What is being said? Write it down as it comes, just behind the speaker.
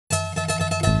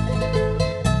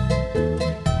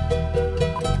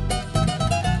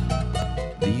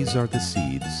These are the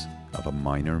seeds of a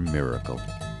minor miracle.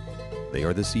 They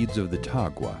are the seeds of the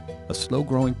tagua, a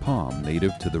slow-growing palm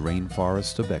native to the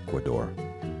rainforests of Ecuador.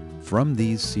 From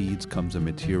these seeds comes a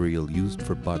material used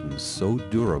for buttons so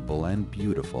durable and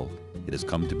beautiful, it has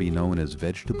come to be known as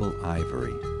vegetable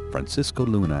ivory. Francisco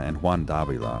Luna and Juan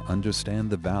Davila understand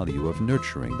the value of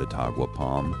nurturing the tagua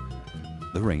palm,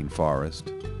 the rainforest,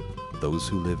 those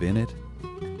who live in it,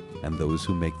 and those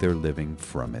who make their living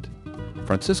from it.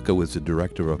 Francisco is the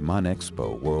director of Manta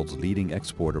Expo, world's leading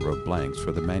exporter of blanks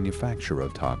for the manufacture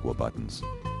of tagua buttons.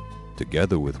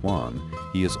 Together with Juan,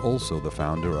 he is also the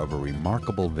founder of a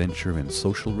remarkable venture in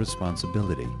social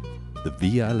responsibility, the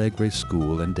Villa Alegre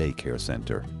School and Daycare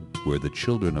Center, where the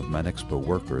children of Manta Expo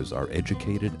workers are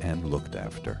educated and looked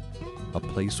after. A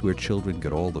place where children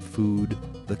get all the food,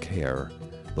 the care,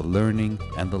 the learning,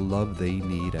 and the love they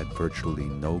need at virtually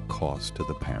no cost to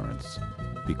the parents.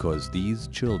 Because these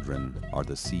children are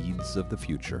the seeds of the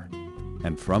future.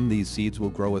 And from these seeds will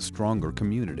grow a stronger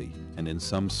community, and in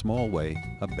some small way,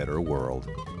 a better world.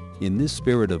 In this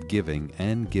spirit of giving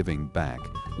and giving back,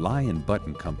 Lion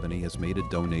Button Company has made a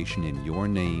donation in your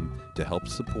name to help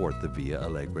support the Villa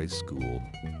Alegre School.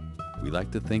 We like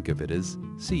to think of it as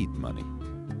seed money.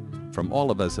 From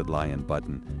all of us at Lion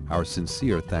Button, our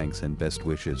sincere thanks and best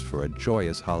wishes for a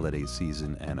joyous holiday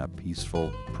season and a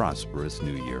peaceful, prosperous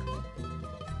New Year.